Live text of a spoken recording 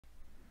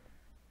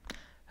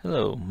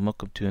Hello,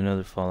 welcome to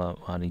another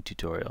Fallout modding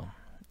tutorial.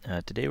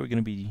 Today we're going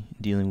to be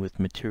dealing with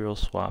material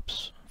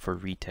swaps for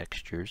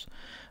retextures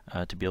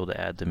to be able to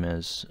add them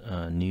as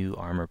new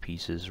armor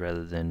pieces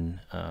rather than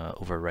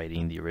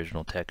overwriting the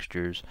original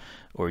textures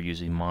or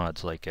using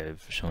mods like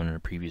I've shown in a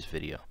previous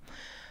video.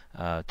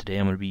 Today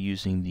I'm going to be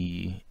using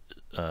the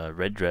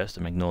red dress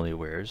that Magnolia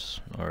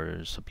wears,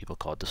 or some people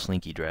call it the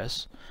slinky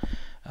dress.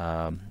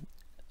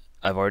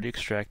 I've already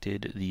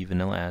extracted the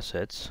vanilla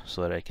assets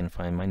so that I can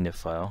find my NIF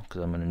file,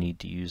 because I'm going to need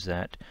to use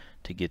that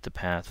to get the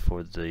path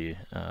for the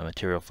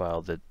material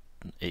file that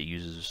it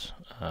uses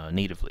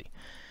natively.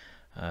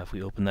 If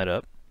we open that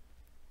up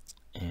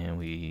and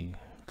we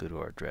go to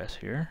our dress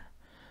here,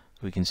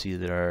 we can see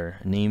that our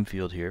name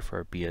field here for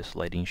our BS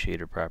lighting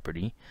shader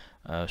property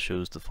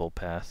shows the full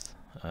path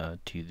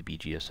to the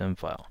BGSM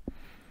file.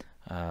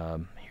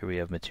 Here we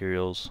have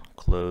materials,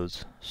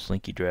 clothes,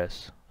 slinky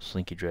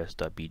dress.bgsm.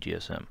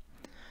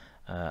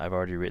 I've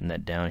already written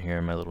that down here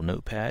in my little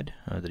notepad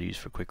that I use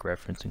for quick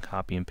reference and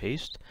copy and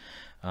paste.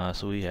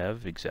 So we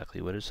have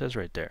exactly what it says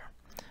right there.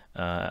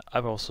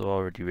 I've also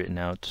already written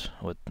out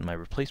what my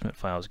replacement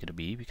file is going to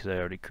be because I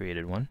already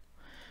created one.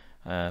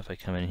 If I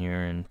come in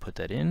here and put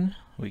that in,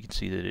 we can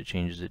see that it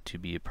changes it to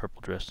be a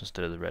purple dress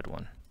instead of the red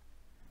one.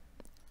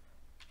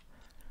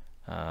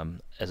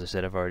 As I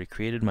said, I've already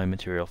created my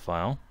material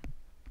file,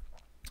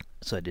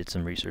 so I did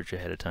some research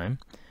ahead of time.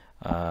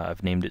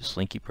 I've named it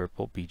Slinky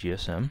Purple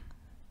BGSM.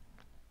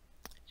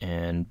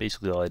 And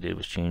basically all I did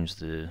was change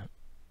the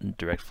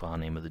direct file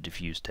name of the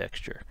diffuse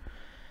texture,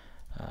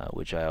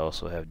 which I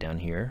also have down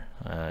here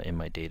in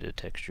my data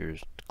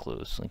textures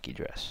clothes slinky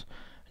dress.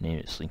 I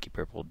named it Slinky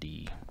Purple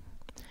D.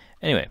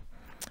 Anyway,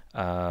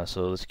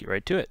 so let's get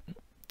right to it.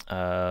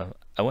 I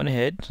went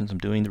ahead, since I'm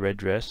doing the red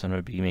dress, I'm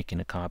going to be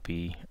making a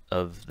copy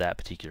of that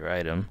particular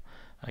item.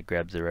 I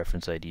grabbed the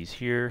reference IDs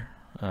here.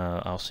 I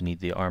also need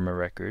the armor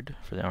record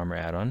for the armor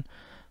add-on,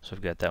 so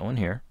I've got that one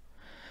here.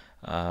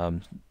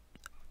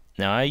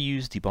 Now I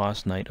use the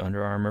Boss Knight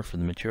Under Armor for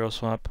the material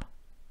swap.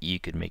 You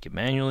could make it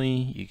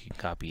manually, you can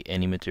copy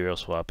any material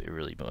swap, it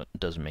really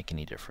doesn't make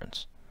any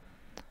difference.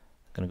 I'm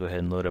going to go ahead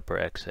and load up our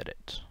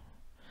Xedit.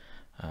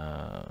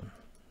 Now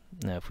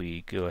if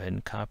we go ahead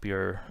and copy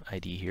our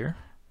ID here,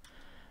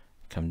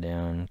 come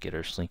down, get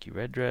our slinky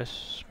red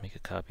dress, make a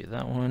copy of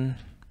that one,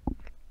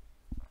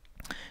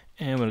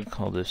 and I'm going to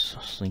call this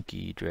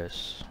slinky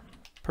dress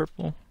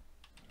purple,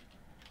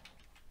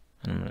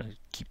 and I'm going to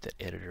keep that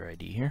editor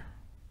ID here.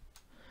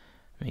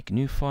 Make a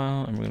new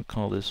file, and we're going to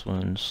call this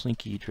one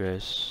Slinky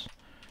Dress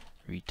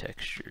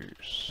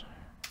Retextures.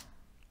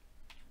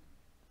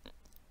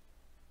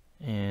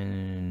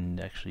 And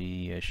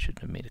actually, I shouldn't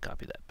have made a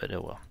copy of that, but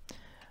oh well.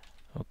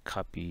 I'll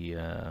copy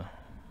the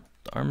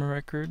armor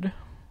record.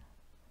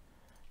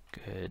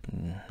 Go ahead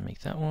and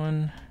make that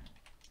one.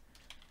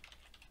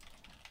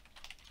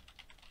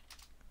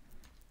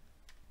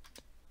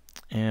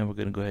 And we're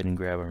going to go ahead and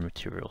grab our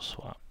material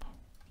swap.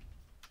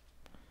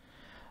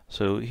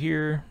 So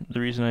here,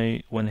 the reason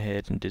I went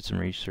ahead and did some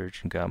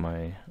research and got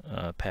my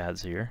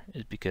paths here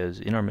is because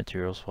in our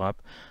material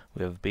swap,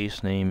 we have a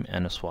base name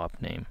and a swap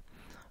name.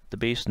 The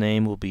base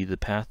name will be the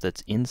path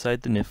that's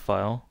inside the NIF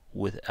file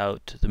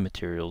without the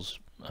materials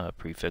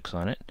prefix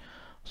on it.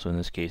 So in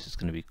this case, it's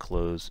going to be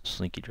clothes,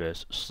 slinky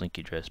dress,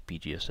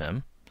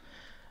 BGSM.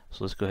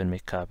 So let's go ahead and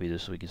make a copy of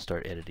this so we can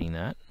start editing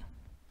that.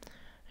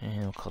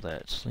 And we'll call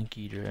that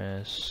slinky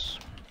dress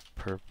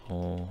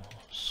purple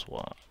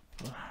swap.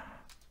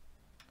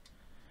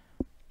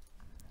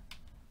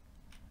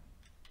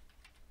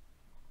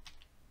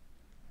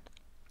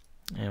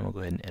 And we'll go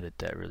ahead and edit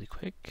that really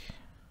quick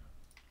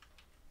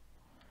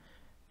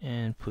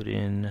and put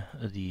in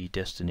the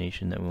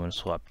destination that we want to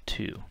swap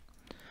to.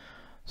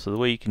 So the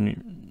way you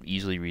can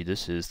easily read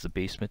this is the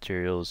base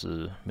material is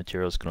the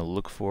material it's going to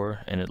look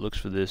for, and it looks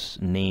for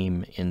this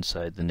name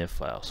inside the NIF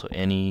file. So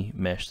any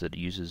mesh that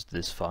uses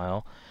this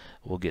file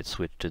will get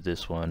switched to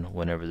this one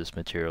whenever this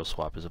material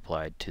swap is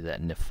applied to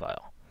that NIF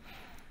file.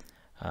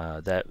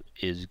 That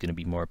is going to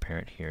be more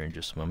apparent here in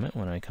just a moment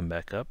when I come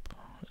back up.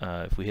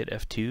 If we hit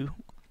F2,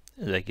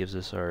 that gives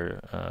us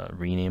our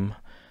rename,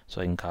 so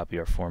I can copy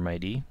our form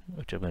ID,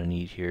 which I'm going to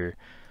need here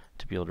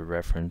to be able to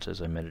reference as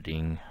I'm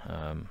editing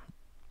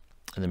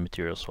the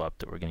material swap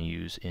that we're going to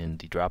use in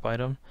the drop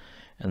item,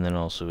 and then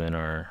also in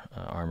our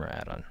armor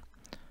add-on.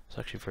 So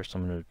actually first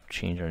I'm going to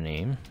change our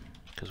name,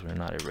 because we're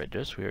not a red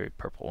dress, we're a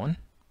purple one.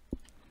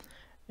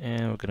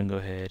 And we're going to go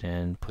ahead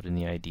and put in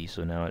the ID,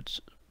 so now it's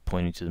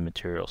pointing to the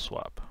material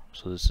swap.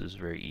 So this is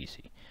very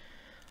easy.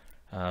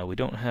 We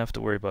don't have to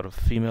worry about a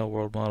female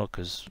world model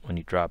because when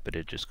you drop it,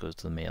 it just goes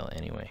to the male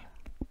anyway.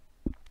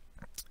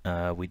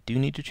 We do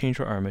need to change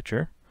our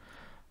armature.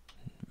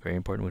 Very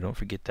important, we don't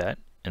forget that.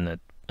 And that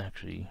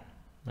actually,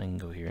 I can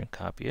go here and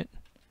copy it.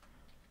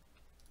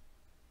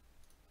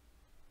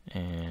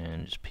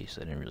 And just paste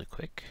that in really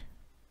quick.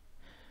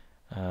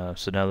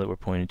 So now that we're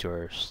pointing to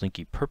our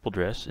slinky purple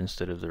dress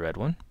instead of the red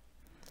one,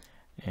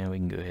 and we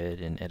can go ahead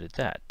and edit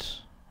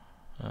that.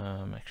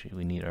 Actually,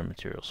 we need our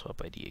material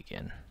swap ID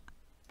again.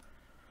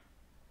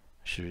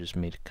 Should have just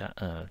made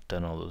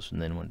done all those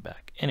and then went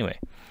back. Anyway,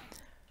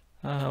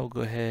 we'll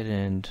go ahead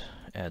and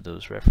add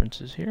those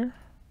references here.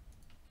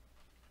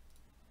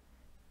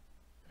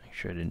 Make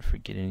sure I didn't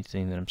forget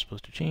anything that I'm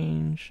supposed to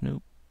change.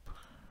 Nope.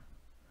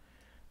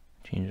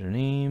 Change our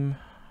name.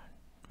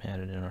 Add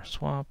it in our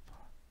swap.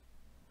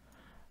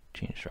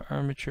 Change our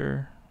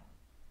armature.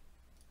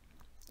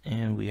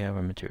 And we have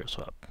our material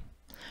swap.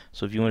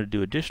 So if you want to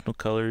do additional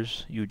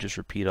colors, you would just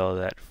repeat all of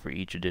that for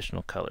each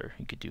additional color.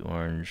 You could do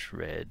orange,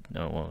 red,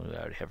 no, well, we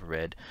already have a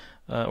red,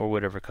 or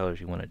whatever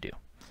colors you want to do.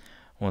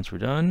 Once we're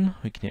done,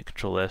 we can hit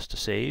Control S to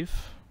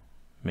save.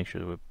 Make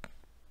sure that we're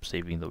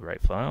saving the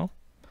right file.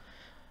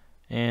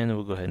 And then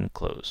we'll go ahead and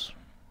close.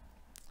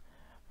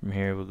 From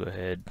here, we'll go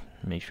ahead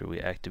and make sure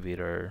we activate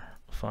our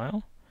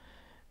file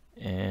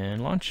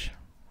and launch.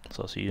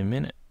 So I'll see you in a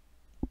minute.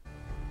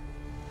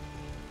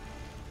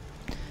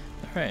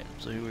 Alright,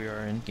 so here we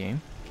are in game.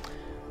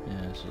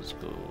 So let's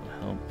go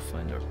help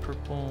find our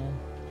purple.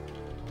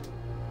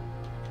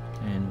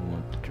 And we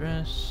want the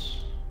dress.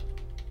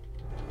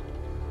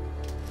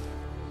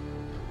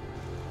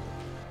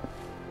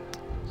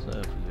 So if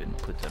we go ahead and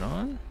put that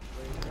on,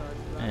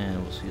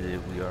 and we'll see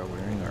that we are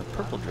wearing our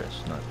purple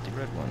dress, not the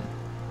red one.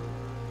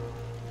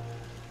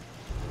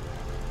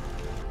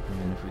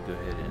 And if we go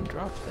ahead and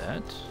drop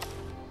that,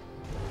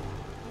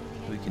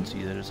 we can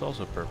see that it's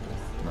also purple,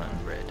 not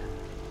in red.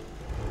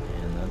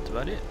 And that's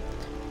about it.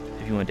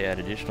 If you want to add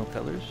additional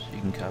colors,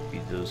 you can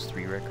copy those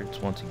 3 records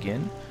once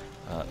again,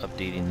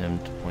 updating them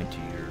to point to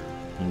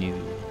your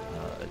new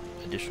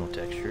additional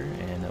texture,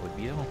 and that would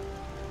be all.